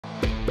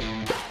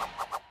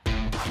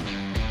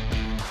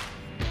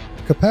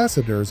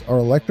Capacitors are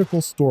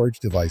electrical storage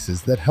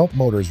devices that help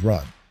motors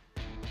run.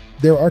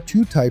 There are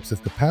two types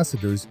of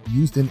capacitors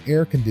used in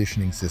air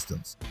conditioning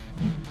systems.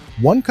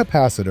 One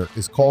capacitor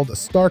is called a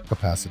start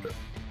capacitor.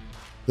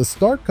 The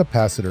start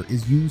capacitor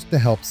is used to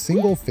help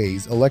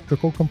single-phase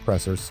electrical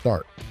compressors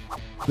start.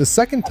 The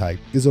second type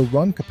is a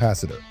run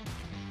capacitor.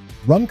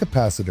 Run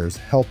capacitors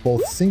help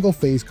both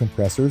single-phase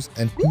compressors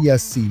and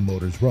PSC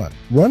motors run.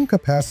 Run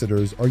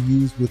capacitors are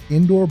used with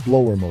indoor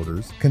blower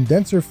motors,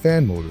 condenser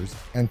fan motors,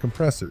 and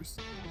compressors.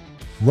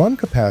 Run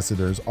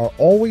capacitors are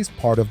always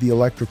part of the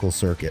electrical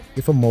circuit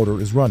if a motor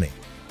is running.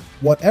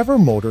 Whatever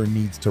motor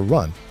needs to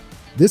run,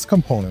 this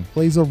component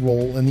plays a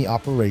role in the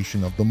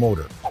operation of the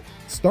motor.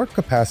 Start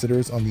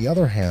capacitors, on the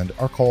other hand,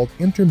 are called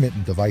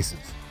intermittent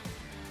devices.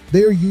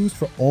 They are used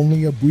for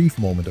only a brief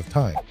moment of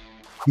time.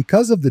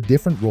 Because of the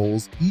different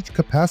roles each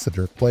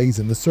capacitor plays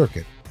in the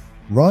circuit,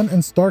 run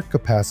and start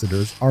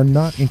capacitors are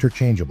not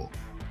interchangeable.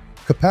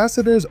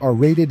 Capacitors are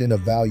rated in a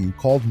value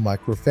called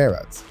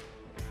microfarads.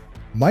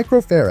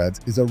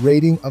 Microfarads is a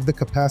rating of the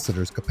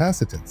capacitor's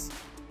capacitance.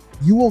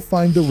 You will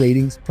find the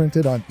ratings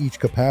printed on each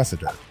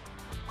capacitor.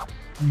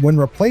 When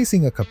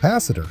replacing a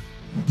capacitor,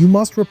 you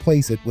must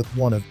replace it with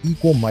one of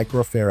equal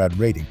microfarad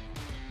rating.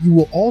 You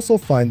will also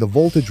find the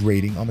voltage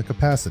rating on the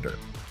capacitor.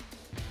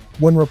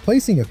 When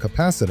replacing a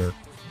capacitor,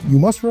 you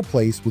must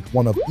replace with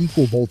one of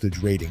equal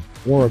voltage rating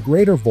or a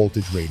greater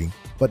voltage rating,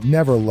 but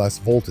never less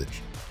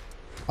voltage.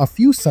 A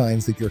few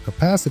signs that your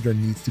capacitor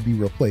needs to be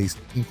replaced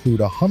include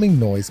a humming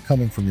noise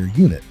coming from your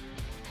unit,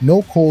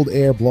 no cold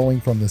air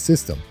blowing from the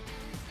system,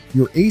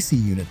 your AC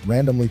unit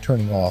randomly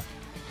turning off,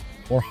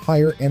 or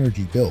higher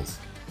energy bills,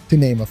 to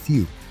name a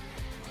few.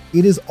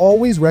 It is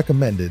always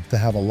recommended to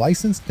have a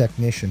licensed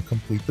technician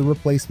complete the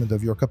replacement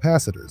of your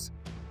capacitors.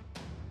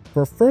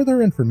 For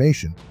further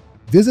information,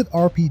 visit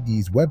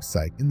RPD's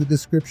website in the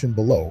description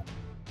below,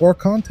 or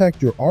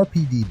contact your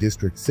RPD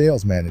district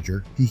sales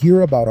manager to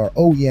hear about our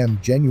OEM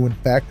genuine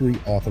factory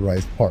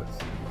authorized parts.